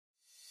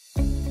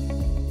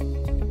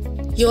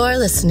You're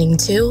listening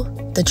to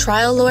The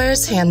Trial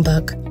Lawyer's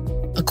Handbook,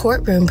 a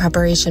courtroom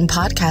preparation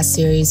podcast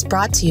series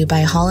brought to you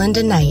by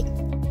Holland & Knight.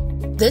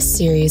 This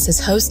series is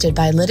hosted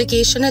by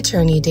litigation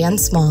attorney Dan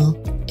Small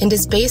and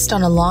is based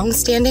on a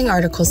long-standing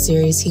article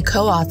series he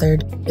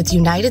co-authored with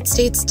United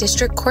States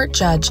District Court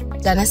Judge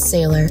Dennis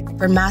Saylor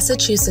for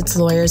Massachusetts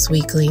Lawyers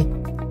Weekly.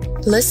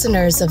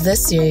 Listeners of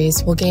this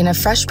series will gain a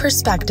fresh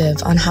perspective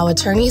on how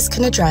attorneys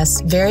can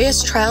address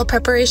various trial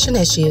preparation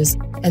issues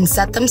and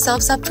set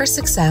themselves up for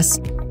success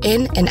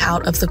in and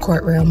out of the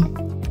courtroom.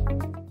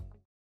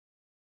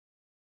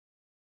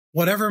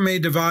 Whatever may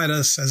divide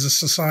us as a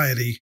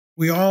society,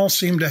 we all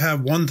seem to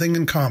have one thing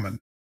in common: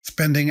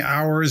 spending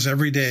hours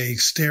every day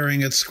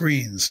staring at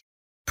screens.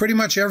 Pretty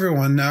much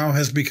everyone now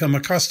has become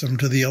accustomed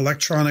to the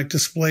electronic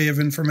display of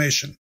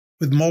information,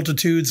 with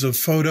multitudes of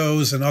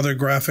photos and other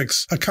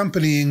graphics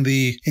accompanying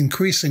the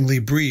increasingly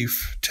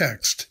brief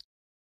text.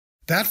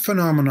 That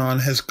phenomenon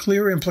has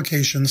clear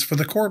implications for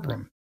the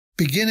courtroom,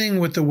 beginning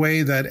with the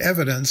way that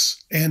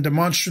evidence and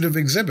demonstrative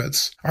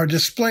exhibits are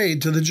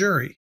displayed to the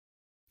jury.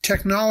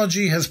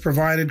 Technology has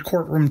provided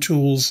courtroom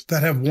tools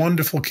that have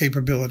wonderful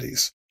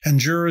capabilities, and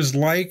jurors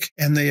like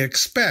and they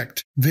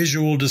expect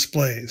visual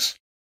displays.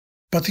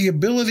 But the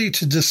ability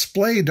to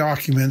display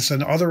documents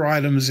and other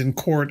items in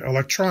court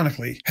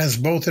electronically has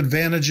both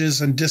advantages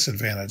and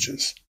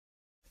disadvantages.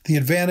 The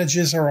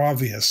advantages are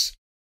obvious: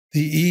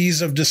 the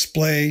ease of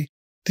display,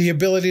 the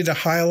ability to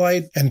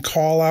highlight and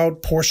call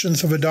out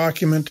portions of a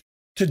document,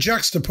 to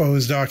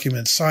juxtapose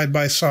documents side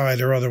by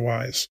side or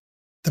otherwise.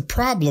 The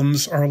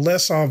problems are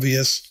less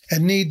obvious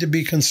and need to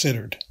be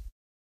considered.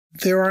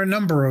 There are a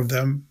number of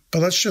them, but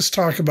let's just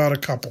talk about a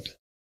couple.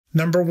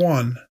 Number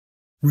one,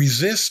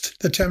 resist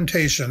the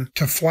temptation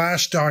to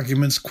flash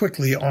documents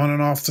quickly on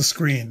and off the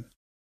screen.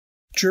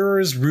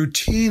 Jurors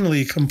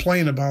routinely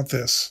complain about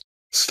this.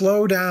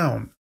 Slow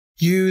down.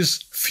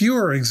 Use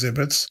fewer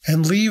exhibits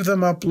and leave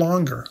them up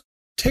longer.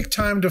 Take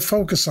time to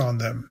focus on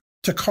them,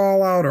 to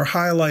call out or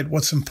highlight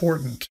what's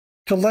important,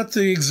 to let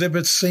the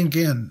exhibit sink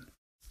in,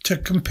 to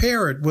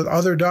compare it with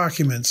other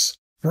documents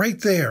right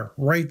there,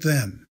 right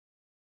then.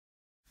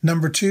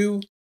 Number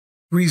two,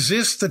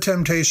 resist the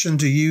temptation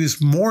to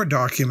use more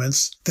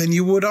documents than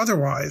you would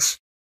otherwise.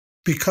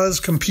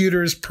 Because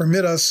computers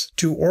permit us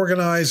to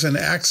organize and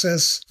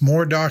access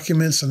more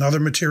documents and other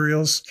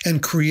materials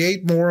and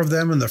create more of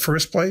them in the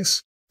first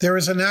place, there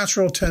is a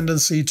natural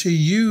tendency to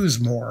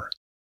use more.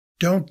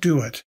 Don't do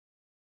it.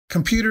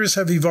 Computers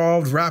have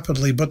evolved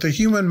rapidly, but the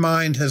human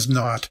mind has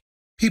not.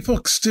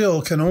 People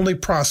still can only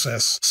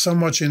process so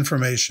much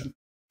information.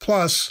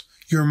 Plus,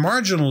 your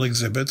marginal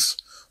exhibits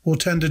will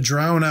tend to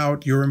drown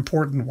out your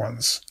important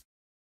ones.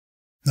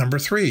 Number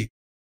three,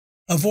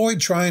 avoid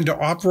trying to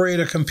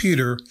operate a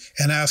computer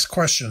and ask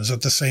questions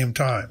at the same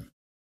time.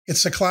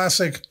 It's a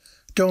classic,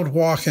 don't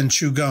walk and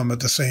chew gum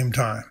at the same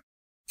time.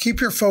 Keep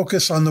your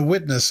focus on the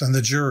witness and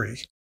the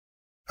jury.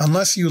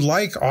 Unless you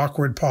like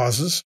awkward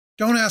pauses,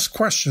 don't ask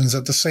questions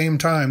at the same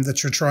time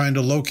that you're trying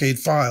to locate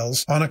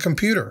files on a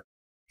computer.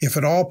 If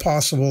at all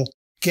possible,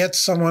 get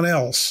someone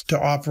else to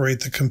operate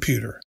the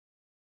computer.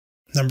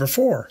 Number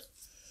four,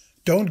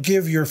 don't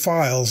give your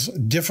files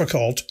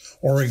difficult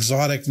or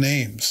exotic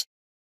names.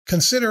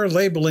 Consider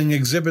labeling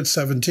Exhibit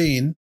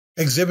 17,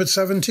 Exhibit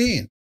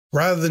 17,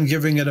 rather than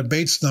giving it a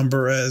Bates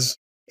number as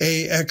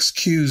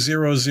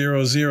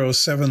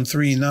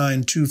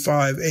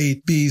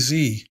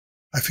AXQ000739258BZ.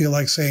 I feel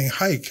like saying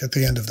hike at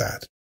the end of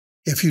that.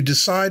 If you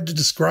decide to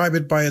describe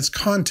it by its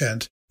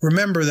content,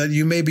 remember that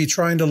you may be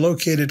trying to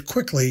locate it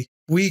quickly,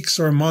 weeks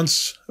or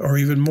months or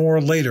even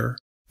more later,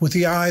 with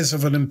the eyes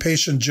of an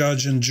impatient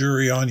judge and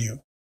jury on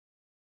you.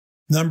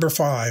 Number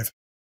five,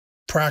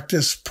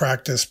 practice,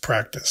 practice,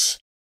 practice.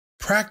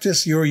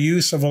 Practice your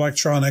use of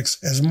electronics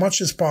as much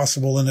as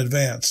possible in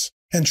advance,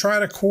 and try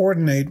to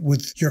coordinate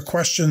with your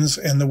questions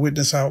and the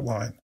witness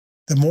outline.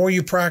 The more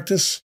you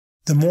practice,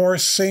 the more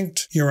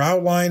synced your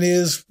outline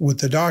is with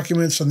the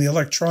documents and the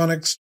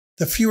electronics,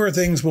 the fewer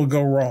things will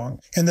go wrong,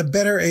 and the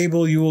better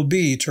able you will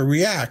be to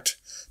react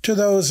to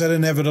those that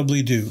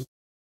inevitably do.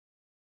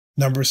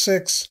 Number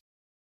six,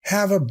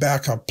 have a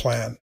backup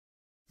plan.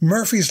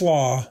 Murphy's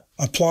Law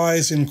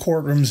applies in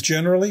courtrooms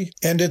generally,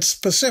 and it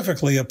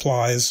specifically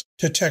applies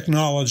to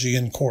technology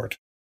in court.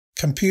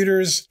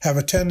 Computers have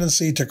a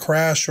tendency to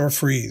crash or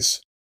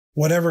freeze.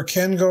 Whatever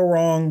can go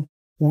wrong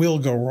will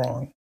go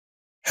wrong.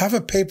 Have a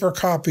paper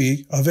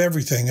copy of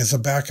everything as a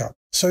backup,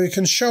 so you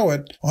can show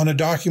it on a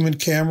document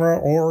camera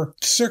or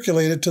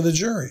circulate it to the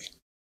jury.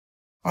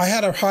 I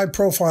had a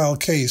high-profile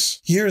case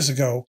years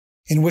ago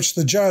in which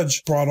the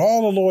judge brought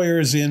all the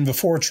lawyers in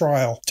before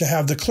trial to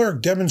have the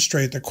clerk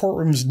demonstrate the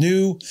courtroom's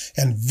new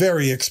and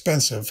very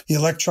expensive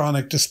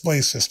electronic display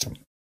system.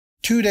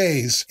 2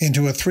 days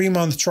into a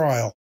 3-month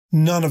trial,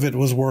 none of it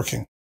was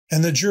working,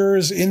 and the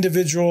jurors'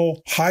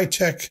 individual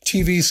high-tech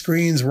TV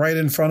screens right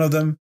in front of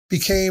them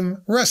became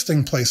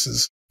resting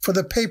places for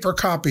the paper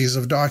copies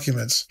of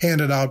documents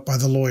handed out by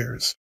the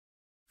lawyers.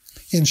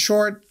 In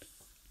short,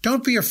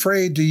 don't be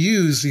afraid to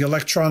use the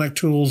electronic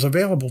tools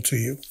available to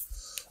you.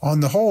 On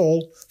the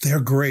whole, they're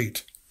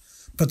great.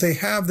 but they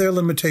have their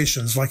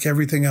limitations like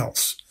everything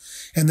else,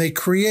 and they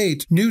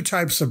create new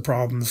types of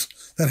problems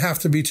that have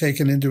to be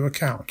taken into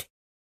account.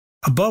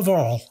 Above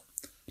all,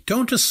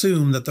 don't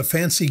assume that the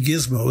fancy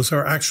gizmos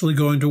are actually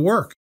going to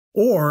work,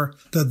 or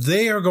that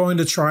they are going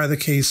to try the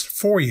case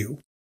for you.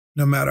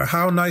 No matter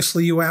how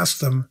nicely you ask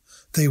them,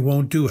 they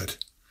won't do it.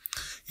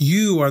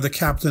 You are the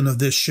captain of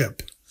this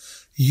ship.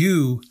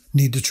 You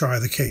need to try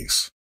the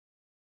case.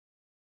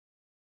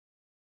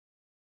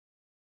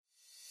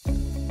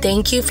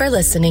 Thank you for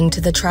listening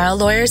to the Trial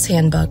Lawyer's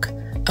Handbook,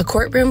 a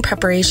courtroom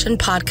preparation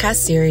podcast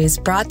series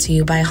brought to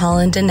you by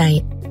Holland &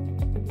 Knight.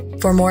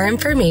 For more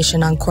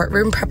information on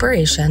courtroom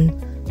preparation,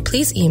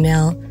 please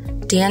email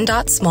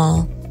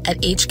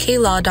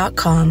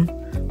dan.small@hklaw.com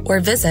or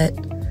visit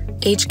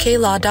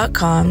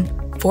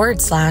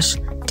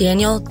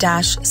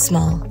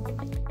hklaw.com/Daniel-Small.